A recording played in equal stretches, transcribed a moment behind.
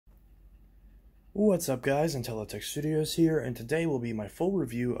What's up guys, Intellitech Studios here, and today will be my full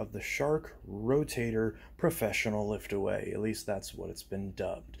review of the Shark Rotator Professional Liftaway. At least that's what it's been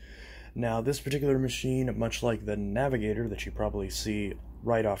dubbed. Now this particular machine, much like the Navigator that you probably see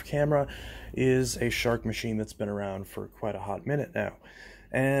right off camera, is a Shark machine that's been around for quite a hot minute now.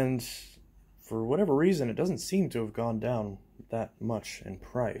 And for whatever reason, it doesn't seem to have gone down that much in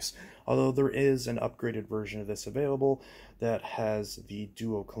price, although there is an upgraded version of this available that has the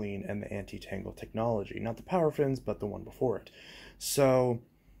Duo Clean and the anti-tangle technology, not the power fins but the one before it. So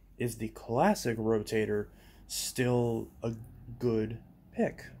is the classic Rotator still a good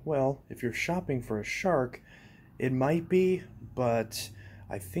pick? Well, if you're shopping for a Shark, it might be, but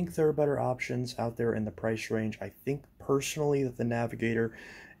I think there are better options out there in the price range. I think personally that the Navigator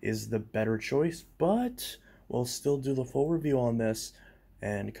is the better choice, but we'll still do the full review on this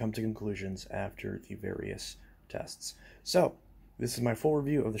and come to conclusions after the various tests. So, this is my full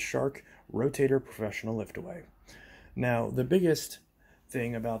review of the Shark Rotator Professional Liftaway. Now, the biggest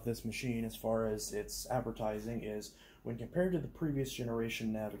thing about this machine as far as its advertising is when compared to the previous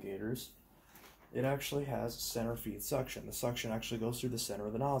generation Navigators, it actually has center feed suction. The suction actually goes through the center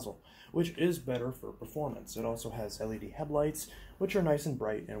of the nozzle, which is better for performance. It also has LED headlights, which are nice and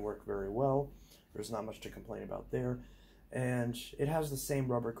bright and work very well. There's not much to complain about there. And it has the same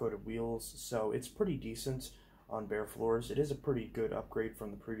rubber-coated wheels, so it's pretty decent on bare floors. It is a pretty good upgrade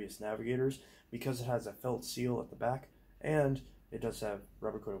from the previous Navigators because it has a felt seal at the back, and it does have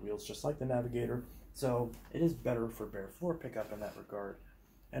rubber-coated wheels just like the Navigator, so it is better for bare floor pickup in that regard.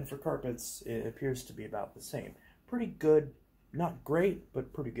 And for carpets, it appears to be about the same. Pretty good, not great,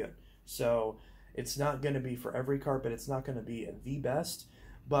 but pretty good. So it's not going to be for every carpet, it's not going to be the best,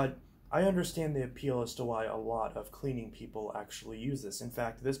 but I understand the appeal as to why a lot of cleaning people actually use this. In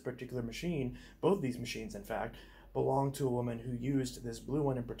fact, this particular machine, both these machines in fact, belong to a woman who used this blue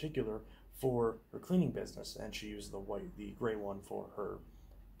one in particular for her cleaning business, and she used the gray one for her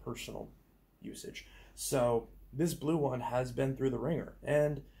personal usage. So this blue one has been through the ringer,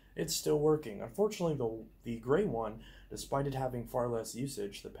 and it's still working. Unfortunately, the gray one, despite it having far less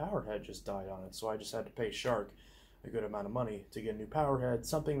usage, the power head just died on it, so I just had to pay Shark a good amount of money to get a new power head,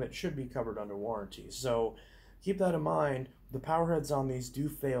 something that should be covered under warranty. So keep that in mind. The power heads on these do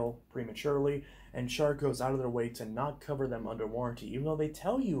fail prematurely, and Shark goes out of their way to not cover them under warranty, even though they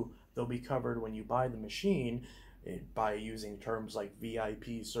tell you they'll be covered when you buy the machine by using terms like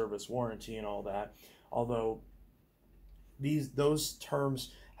VIP service warranty and all that. Although those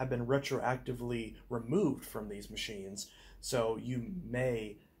terms have been retroactively removed from these machines, so you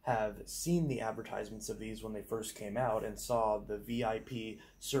may have seen the advertisements of these when they first came out and saw the VIP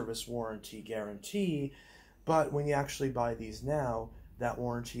service warranty guarantee, but when you actually buy these now, that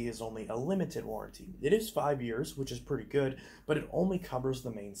warranty is only a limited warranty. It is 5 years, which is pretty good, but it only covers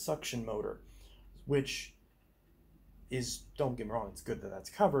the main suction motor, which is, don't get me wrong, it's good that that's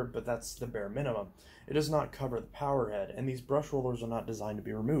covered, but that's the bare minimum. It does not cover the power head, and these brush rollers are not designed to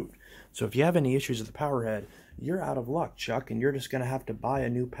be removed. So if you have any issues with the power head, you're out of luck, Chuck, and you're just going to have to buy a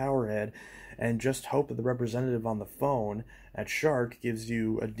new power head and just hope that the representative on the phone at Shark gives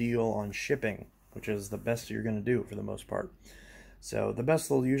you a deal on shipping, which is the best you're going to do for the most part. So the best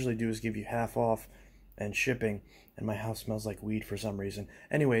they'll usually do is give you half off and shipping, and my house smells like weed for some reason.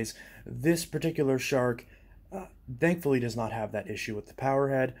 Anyways, this particular Shark thankfully does not have that issue with the power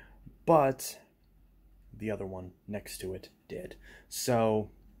head, but the other one next to it did. So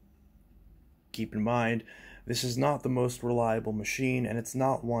keep in mind, this is not the most reliable machine, and it's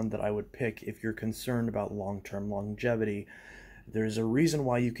not one that I would pick if you're concerned about long-term longevity. There's a reason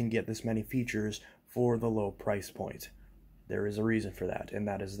why you can get this many features for the low price point. There is a reason for that, and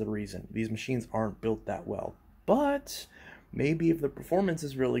that is the reason. These machines aren't built that well, but maybe if the performance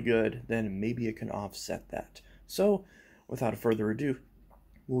is really good, then maybe it can offset that. So, without further ado,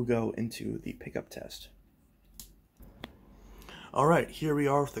 we'll go into the pickup test. Alright, here we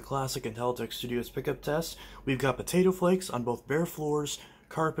are with the classic Intellitech Studios pickup test. We've got potato flakes on both bare floors,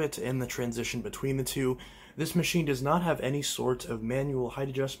 carpet, and the transition between the two. This machine does not have any sort of manual height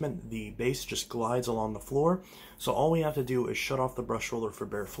adjustment. The base just glides along the floor. So all we have to do is shut off the brush roller for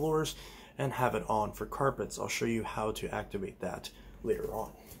bare floors and have it on for carpets. I'll show you how to activate that later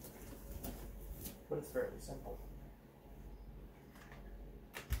on. But it's fairly simple.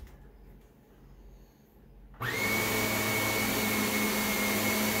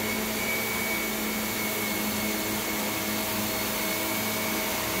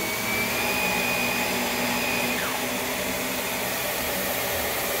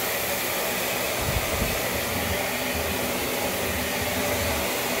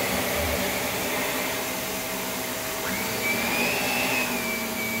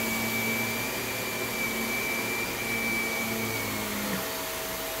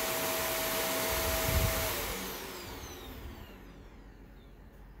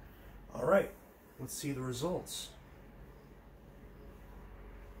 let's see the results.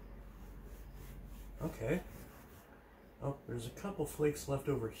 Okay. Oh, there's a couple flakes left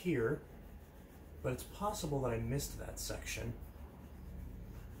over here, but it's possible that I missed that section.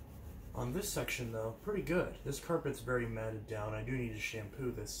 On this section, though, pretty good. This carpet's very matted down. I do need to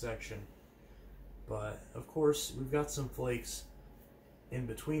shampoo this section. But, of course, we've got some flakes in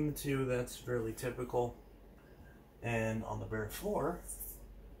between the two. That's fairly typical. And on the bare floor,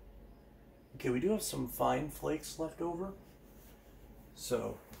 okay, we do have some fine flakes left over.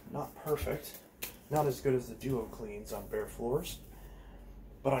 So, not perfect. Not as good as the Duo Cleans on bare floors.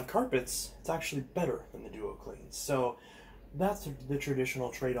 But on carpets, it's actually better than the Duo Cleans. So, that's the traditional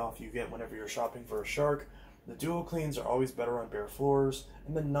trade-off you get whenever you're shopping for a shark. The Duo Cleans are always better on bare floors,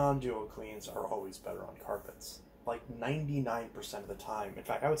 and the non-Duo Cleans are always better on carpets. Like 99% of the time. In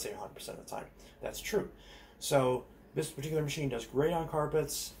fact, I would say 100% of the time. That's true. So, this particular machine does great on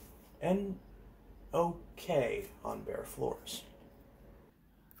carpets, and okay on bare floors.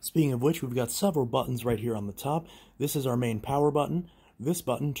 Speaking of which, we've got several buttons right here on the top. This is our main power button. This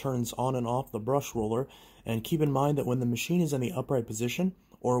button turns on and off the brush roller, and keep in mind that when the machine is in the upright position,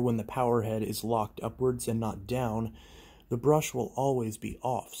 or when the power head is locked upwards and not down, the brush will always be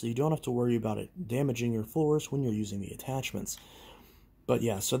off, so you don't have to worry about it damaging your floors when you're using the attachments. But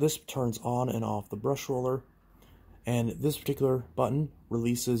yeah, so this turns on and off the brush roller, and this particular button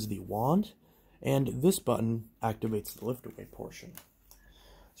releases the wand, and this button activates the lift-away portion.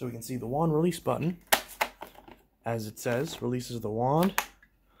 So we can see the wand release button, as it says, releases the wand,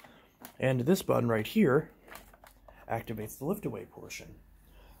 and this button right here activates the lift-away portion.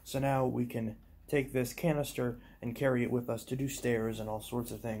 So now we can take this canister and carry it with us to do stairs and all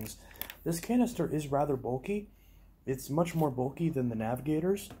sorts of things. This canister is rather bulky. It's much more bulky than the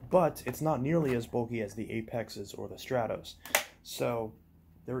Navigators, but it's not nearly as bulky as the Apexes or the Stratos. So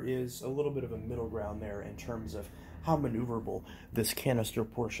there is a little bit of a middle ground there in terms of how maneuverable this canister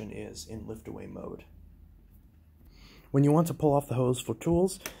portion is in lift-away mode. When you want to pull off the hose for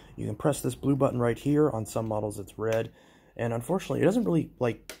tools, you can press this blue button right here. On some models it's red, and unfortunately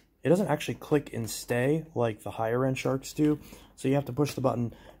it doesn't actually click and stay like the higher end sharks do, so you have to push the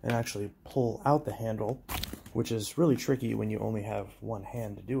button and actually pull out the handle, which is really tricky when you only have one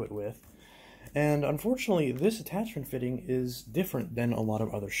hand to do it with. And unfortunately this attachment fitting is different than a lot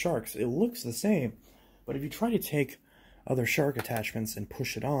of other sharks. It looks the same, but if you try to take other shark attachments and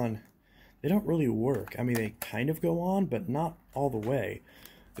push it on, they don't really work. I mean, they kind of go on, but not all the way.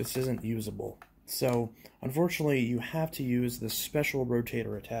 This isn't usable. So, unfortunately, you have to use the special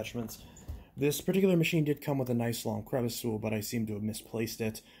rotator attachments. This particular machine did come with a nice long crevice tool, but I seem to have misplaced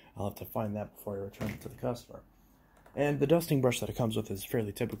it. I'll have to find that before I return it to the customer. And the dusting brush that it comes with is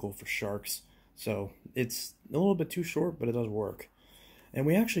fairly typical for sharks, so it's a little bit too short, but it does work. And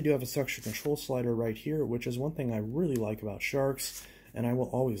we actually do have a suction control slider right here, which is one thing I really like about sharks, and I will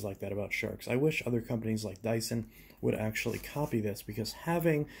always like that about sharks. I wish other companies like Dyson would actually copy this, because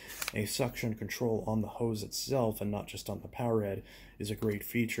having a suction control on the hose itself and not just on the power head is a great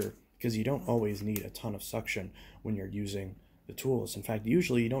feature, because you don't always need a ton of suction when you're using the tools. In fact,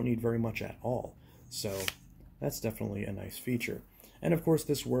 usually you don't need very much at all. So that's definitely a nice feature. And of course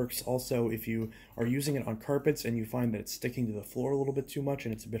this works also if you are using it on carpets and you find that it's sticking to the floor a little bit too much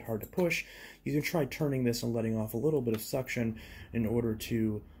and it's a bit hard to push. You can try turning this and letting off a little bit of suction in order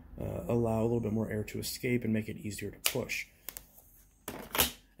to allow a little bit more air to escape and make it easier to push.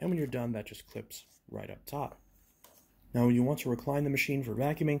 And when you're done, that just clips right up top. Now when you want to recline the machine for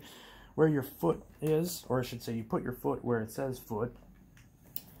vacuuming, where your foot is, or I should say you put your foot where it says foot,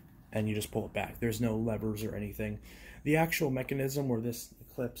 and you just pull it back. There's no levers or anything. The actual mechanism where this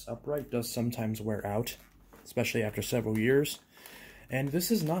clips upright does sometimes wear out, especially after several years. And this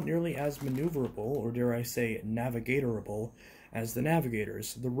is not nearly as maneuverable, or dare I say navigatorable, as the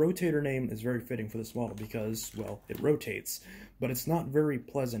Navigators. The Rotator name is very fitting for this model because, well, it rotates, but it's not very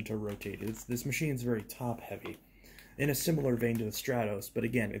pleasant to rotate. This machine is very top-heavy, in a similar vein to the Stratos, but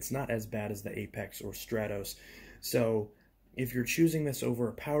again, it's not as bad as the Apex or Stratos. So if you're choosing this over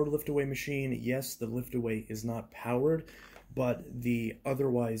a powered lift-away machine, yes, the lift-away is not powered, but the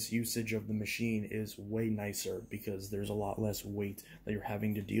otherwise usage of the machine is way nicer because there's a lot less weight that you're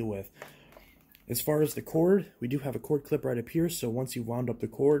having to deal with. As far as the cord, we do have a cord clip right up here, so once you've wound up the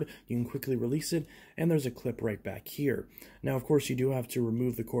cord, you can quickly release it, and there's a clip right back here. Now, of course, you do have to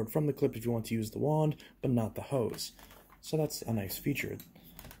remove the cord from the clip if you want to use the wand, but not the hose. So that's a nice feature.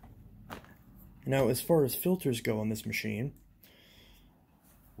 Now, as far as filters go on this machine,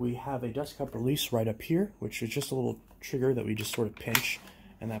 we have a dust cup release right up here, which is just a little trigger that we just sort of pinch,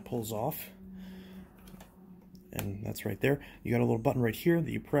 and that pulls off. and that's right there. You got a little button right here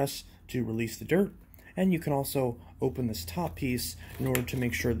that you press to release the dirt, and you can also open this top piece in order to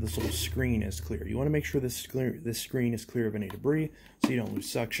make sure this little screen is clear. You want to make sure this screen is clear of any debris so you don't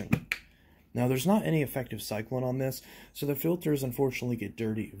lose suction. Now, there's not any effective cyclone on this, so the filters unfortunately get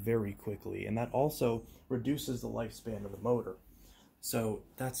dirty very quickly, and that also reduces the lifespan of the motor. So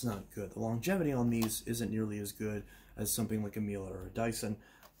that's not good. The longevity on these isn't nearly as good as something like a Miele or a Dyson,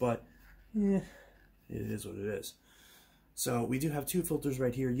 but it is what it is. So we do have two filters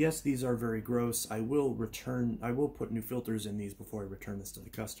right here. Yes, these are very gross. I will put new filters in these before I return this to the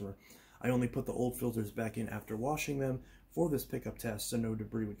customer. I only put the old filters back in after washing them for this pickup test so no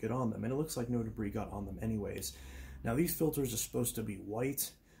debris would get on them, and it looks like no debris got on them anyways. Now these filters are supposed to be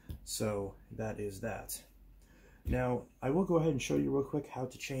white, so that is that. Now I will go ahead and show you real quick how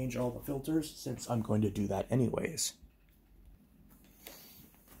to change all the filters, since I'm going to do that anyways.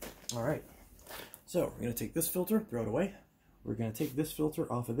 Alright, so we're going to take this filter, throw it away. We're going to take this filter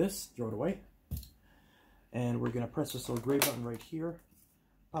off of this, throw it away. And we're going to press this little gray button right here,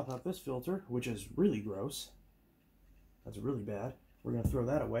 pop out this filter, which is really gross. That's really bad. We're going to throw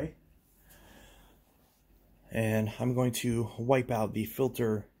that away. And I'm going to wipe out the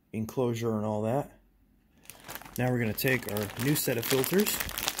filter enclosure and all that. Now we're going to take our new set of filters.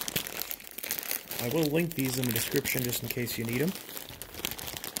 I will link these in the description just in case you need them.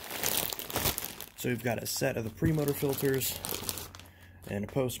 So we've got a set of the pre-motor filters and a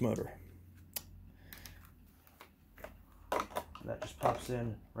post-motor. That just pops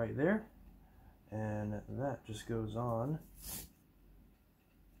in right there, and that just goes on.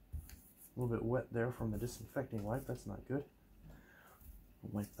 A little bit wet there from the disinfecting wipe, that's not good.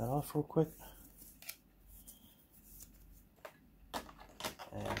 Wipe that off real quick.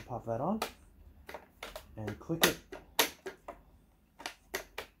 And pop that on, and click it.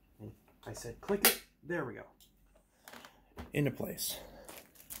 And I said click it, there we go. Into place.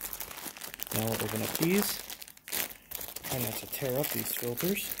 Now we'll open up these. Try not to tear up these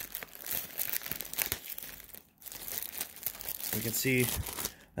filters. You can see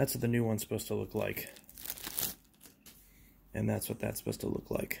that's what the new one's supposed to look like. And that's what that's supposed to look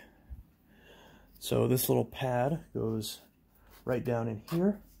like. So this little pad goes right down in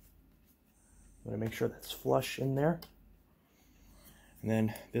here. I'm going to make sure that's flush in there. And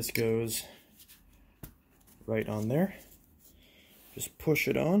then this goes right on there. Just push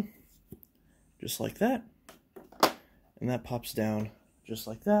it on, just like that. And that pops down just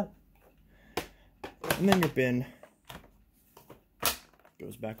like that. And then your bin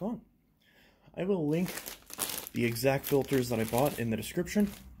goes back on. I will link the exact filters that I bought in the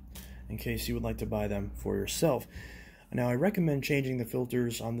description in case you would like to buy them for yourself. Now, I recommend changing the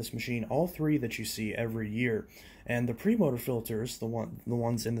filters on this machine, all three that you see, every year. And the pre-motor filters, the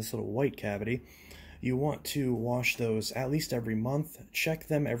ones in this little white cavity, you want to wash those at least every month. Check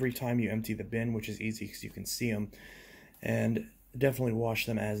them every time you empty the bin, which is easy because you can see them. And definitely wash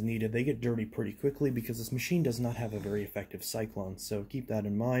them as needed. They get dirty pretty quickly because this machine does not have a very effective cyclone, so keep that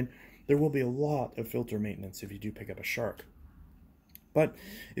in mind. There will be a lot of filter maintenance if you do pick up a Shark. But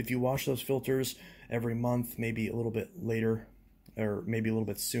if you wash those filters every month, maybe a little bit later, or maybe a little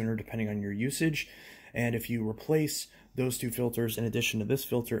bit sooner depending on your usage, and if you replace those two filters in addition to this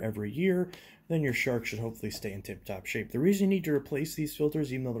filter every year, then your Shark should hopefully stay in tip-top shape. The reason you need to replace these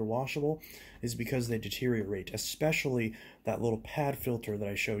filters, even though they're washable, is because they deteriorate, especially that little pad filter that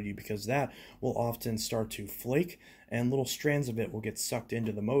I showed you, because that will often start to flake, and little strands of it will get sucked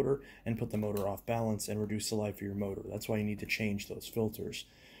into the motor and put the motor off balance and reduce the life of your motor. That's why you need to change those filters,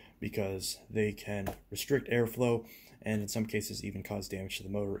 because they can restrict airflow and in some cases even cause damage to the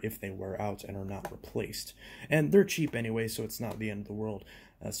motor if they wear out and are not replaced. And they're cheap anyway, so it's not the end of the world.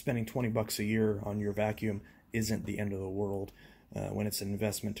 Spending 20 bucks a year on your vacuum isn't the end of the world when it's an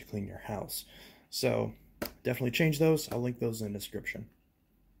investment to clean your house. So definitely change those. I'll link those in the description.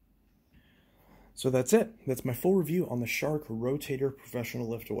 So that's it. That's my full review on the Shark Rotator Professional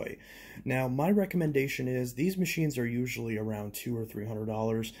Liftaway. Now, my recommendation is these machines are usually around $200 or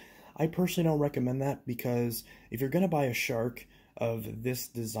 $300. I personally don't recommend that because if you're going to buy a Shark of this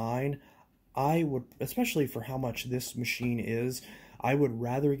design, I would, especially for how much this machine is, I would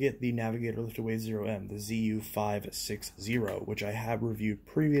rather get the Navigator Liftaway 0M, the ZU560, which I have reviewed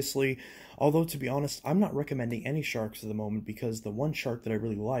previously. Although, to be honest, I'm not recommending any Sharks at the moment because the one Shark that I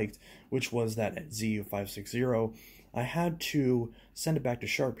really liked, which was that ZU560, I had to send it back to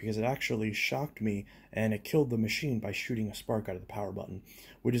Shark because it actually shocked me and it killed the machine by shooting a spark out of the power button,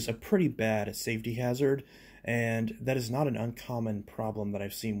 which is a pretty bad safety hazard. And that is not an uncommon problem that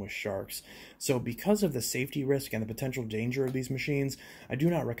I've seen with Sharks. So because of the safety risk and the potential danger of these machines, I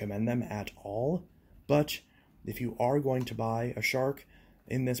do not recommend them at all. But if you are going to buy a Shark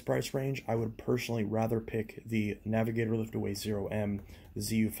in this price range, I would personally rather pick the Navigator Liftaway 0M, the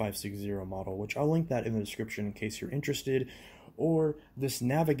ZU560 model, which I'll link that in the description in case you're interested, or this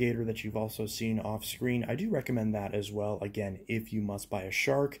Navigator that you've also seen off screen. I do recommend that as well, again, if you must buy a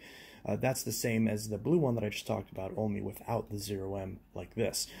Shark. That's the same as the blue one that I just talked about, only without the 0M like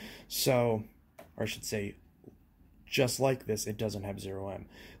this. So, or I should say, just like this, it doesn't have 0M.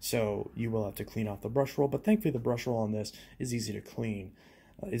 So you will have to clean off the brush roll, but thankfully the brush roll on this is easy to clean.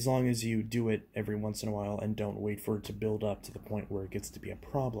 As long as you do it every once in a while and don't wait for it to build up to the point where it gets to be a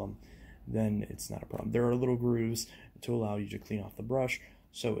problem, then it's not a problem. There are little grooves to allow you to clean off the brush,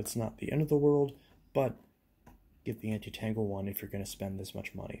 so it's not the end of the world, but get the anti-tangle one if you're going to spend this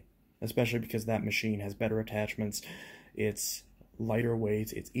much money, especially because that machine has better attachments, it's lighter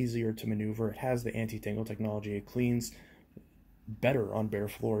weight, it's easier to maneuver, it has the anti-tangle technology, it cleans better on bare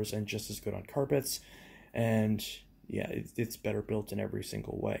floors and just as good on carpets, and yeah, it's better built in every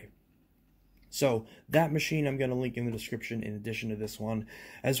single way. So that machine I'm going to link in the description in addition to this one,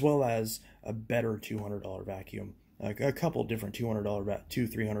 as well as a better $200 vacuum. A couple different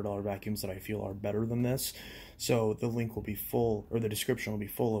 $300 vacuums that I feel are better than this. So the link will be full, or the description will be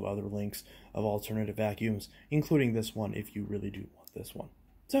full of other links of alternative vacuums, including this one if you really do want this one.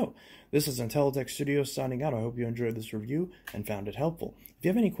 So, this is Intellitech Studios signing out. I hope you enjoyed this review and found it helpful. If you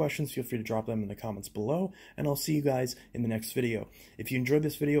have any questions, feel free to drop them in the comments below, and I'll see you guys in the next video. If you enjoyed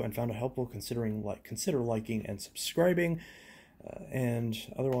this video and found it helpful, consider liking and subscribing. And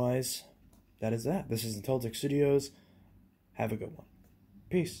otherwise, that is that. This is Intellitech Studios. Have a good one.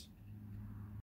 Peace.